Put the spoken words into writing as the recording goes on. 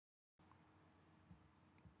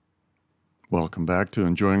Welcome back to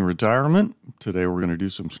Enjoying Retirement. Today we're going to do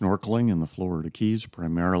some snorkeling in the Florida Keys,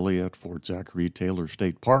 primarily at Fort Zachary Taylor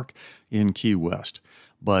State Park in Key West.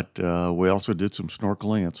 But we also did some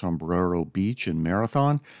snorkeling at Sombrero Beach in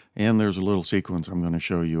Marathon, and there's a little sequence I'm going to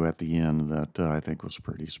show you at the end that I think was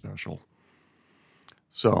pretty special.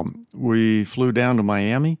 So we flew down to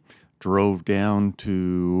Miami, drove down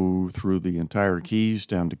through the entire Keys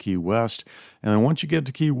down to Key West. And then once you get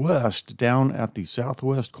to Key West, down at the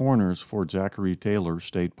southwest corners, Fort Zachary Taylor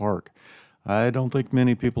State Park. I don't think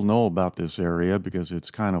many people know about this area because it's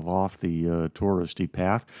kind of off the touristy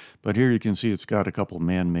path. But here you can see it's got a couple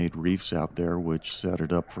man-made reefs out there which set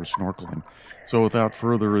it up for snorkeling. So without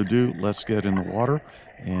further ado, let's get in the water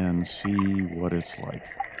and see what it's like.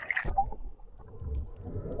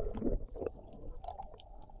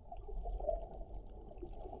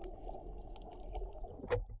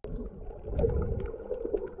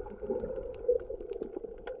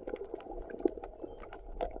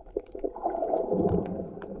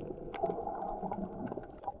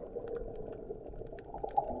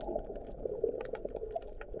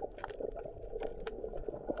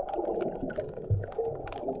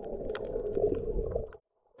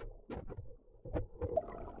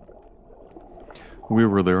 We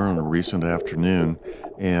were there on a recent afternoon,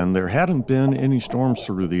 and there hadn't been any storms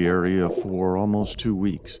through the area for almost 2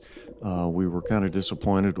 weeks. We were kind of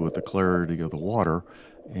disappointed with the clarity of the water,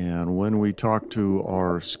 and when we talked to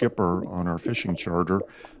our skipper on our fishing charter,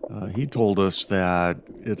 he told us that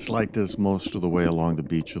it's like this most of the way along the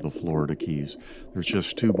beach of the Florida Keys. There's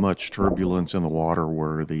just too much turbulence in the water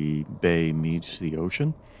where the bay meets the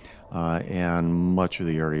ocean. And much of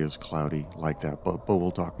the area is cloudy like that, but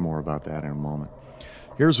we'll talk more about that in a moment.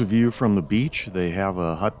 Here's a view from the beach. They have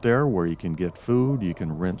a hut there where you can get food, you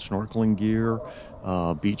can rent snorkeling gear,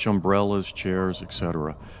 beach umbrellas, chairs,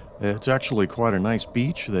 etc. It's actually quite a nice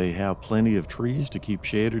beach. They have plenty of trees to keep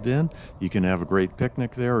shaded in. You can have a great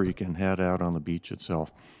picnic there, or you can head out on the beach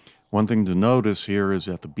itself. One thing to notice here is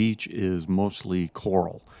that the beach is mostly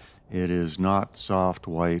coral. It is not soft,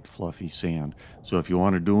 white, fluffy sand. So if you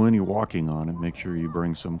want to do any walking on it, make sure you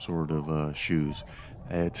bring some sort of shoes.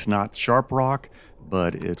 It's not sharp rock,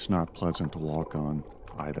 but it's not pleasant to walk on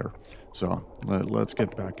either. So let's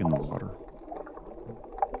get back in the water.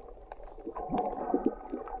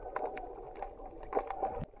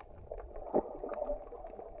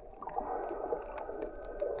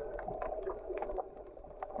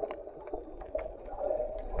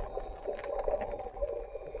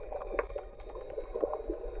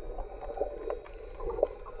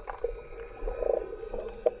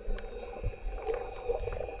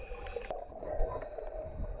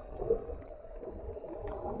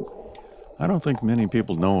 I don't think many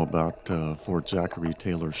people know about Fort Zachary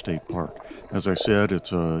Taylor State Park. As I said, it's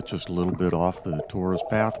just a little bit off the tourist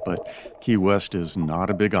path, but Key West is not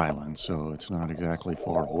a big island, so it's not exactly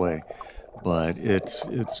far away. But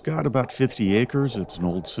it's got about 50 acres. It's an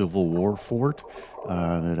old Civil War fort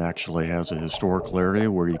that actually has a historical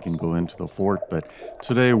area where you can go into the fort, but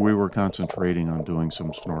today we were concentrating on doing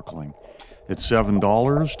some snorkeling. It's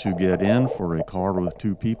 $7 to get in for a car with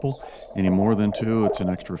 2 people. Any more than 2, it's an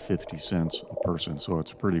extra 50 cents a person, so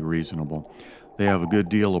it's pretty reasonable. They have a good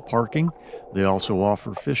deal of parking. They also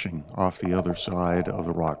offer fishing off the other side of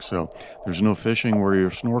the rock. So there's no fishing where you're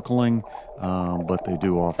snorkeling, but they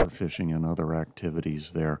do offer fishing and other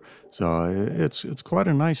activities there. So it's quite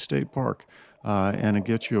a nice state park, and it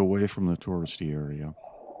gets you away from the touristy area.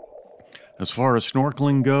 As far as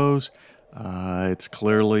snorkeling goes, it's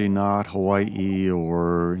clearly not Hawaii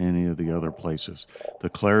or any of the other places. The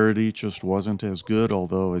clarity just wasn't as good,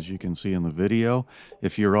 although as you can see in the video,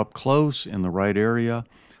 if you're up close in the right area,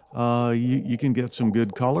 you can get some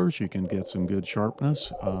good colors, you can get some good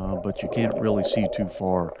sharpness, but you can't really see too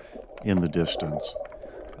far in the distance.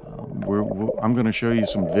 I'm going to show you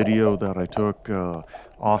some video that I took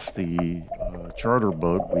off the charter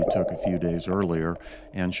boat we took a few days earlier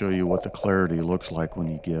and show you what the clarity looks like when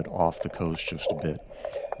you get off the coast just a bit.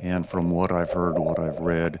 And from what I've heard, what I've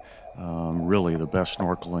read, really the best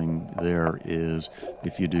snorkeling there is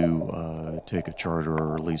if you do take a charter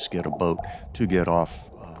or at least get a boat to get off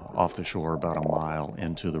the shore about a mile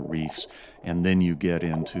into the reefs, and then you get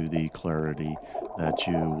into the clarity that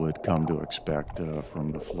you would come to expect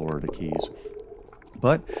from the Florida Keys.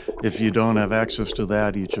 But if you don't have access to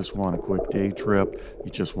that, you just want a quick day trip, you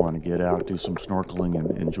just want to get out, do some snorkeling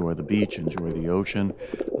and enjoy the beach, enjoy the ocean,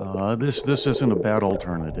 this isn't a bad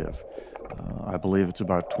alternative. I believe it's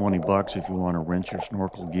about 20 bucks if you want to rent your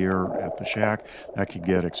snorkel gear at the shack. That could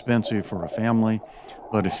get expensive for a family,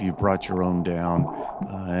 but if you brought your own down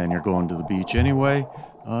and you're going to the beach anyway,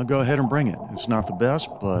 go ahead and bring it. It's not the best,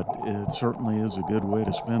 but it certainly is a good way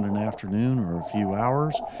to spend an afternoon or a few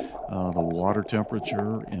hours. The water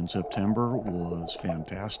temperature in September was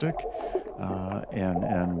fantastic,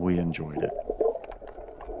 and we enjoyed it.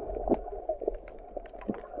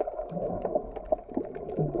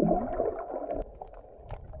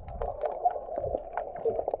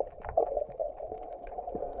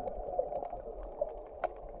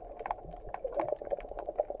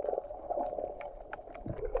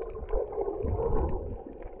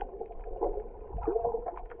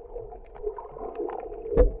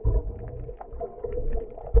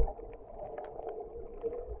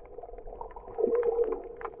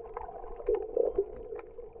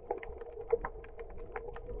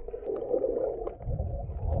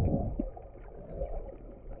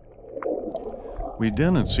 We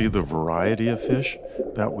didn't see the variety of fish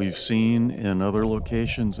that we've seen in other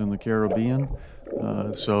locations in the Caribbean.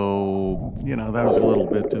 So, that was a little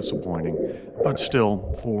bit disappointing. But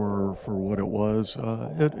still, for what it was,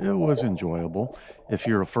 it was enjoyable. If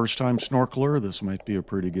you're a first-time snorkeler, this might be a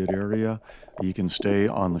pretty good area. You can stay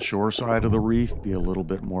on the shore side of the reef, be a little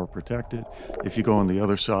bit more protected. If you go on the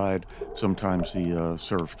other side, sometimes the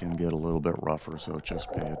surf can get a little bit rougher, so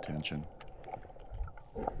just pay attention.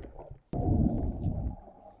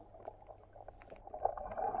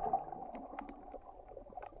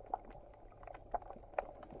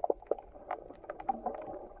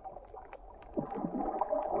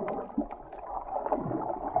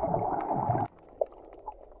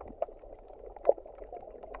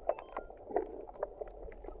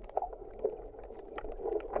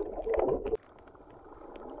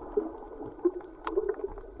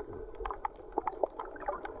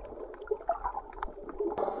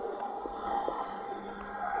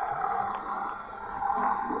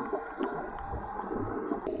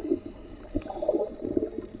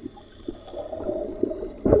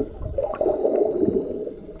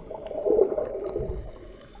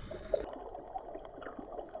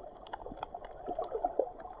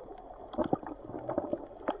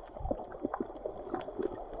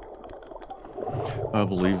 I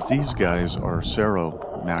believe these guys are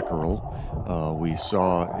Cerro mackerel. We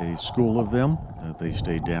saw a school of them. They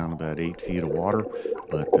stayed down about 8 feet of water,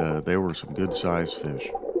 but they were some good sized fish.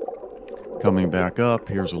 Coming back up,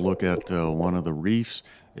 here's a look at one of the reefs.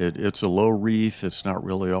 It's a low reef. It's not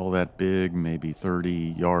really all that big, maybe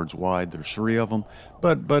 30 yards wide. There's 3 of them,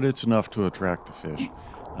 but it's enough to attract the fish.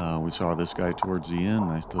 We saw this guy towards the end,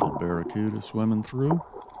 nice little barracuda swimming through.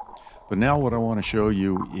 But now what I want to show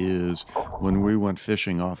you is when we went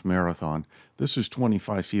fishing off Marathon. This is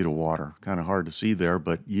 25 feet of water. Kind of hard to see there,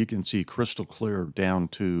 but you can see crystal clear down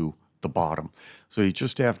to the bottom. So you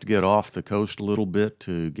just have to get off the coast a little bit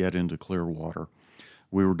to get into clear water.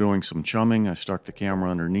 We were doing some chumming. I stuck the camera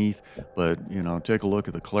underneath, but take a look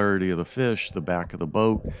at the clarity of the fish, the back of the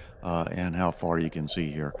boat, and how far you can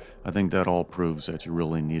see here. I think that all proves that you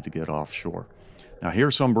really need to get offshore. Now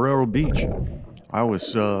here's Sombrero Beach. I was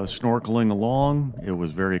snorkeling along. It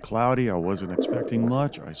was very cloudy. I wasn't expecting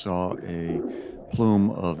much. I saw a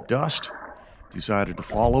plume of dust. Decided to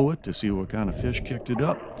follow it to see what kind of fish kicked it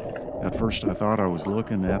up. At first I thought I was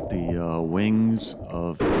looking at the wings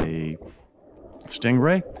of a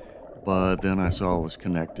stingray, but then I saw it was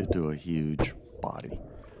connected to a huge body.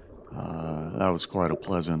 That was quite a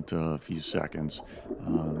pleasant few seconds,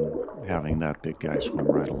 having that big guy swim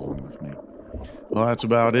right along with me. Well, that's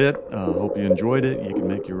about it. Hope you enjoyed it. You can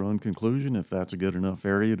make your own conclusion if that's a good enough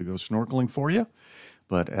area to go snorkeling for you.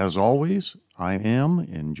 But as always, I am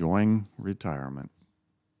enjoying retirement.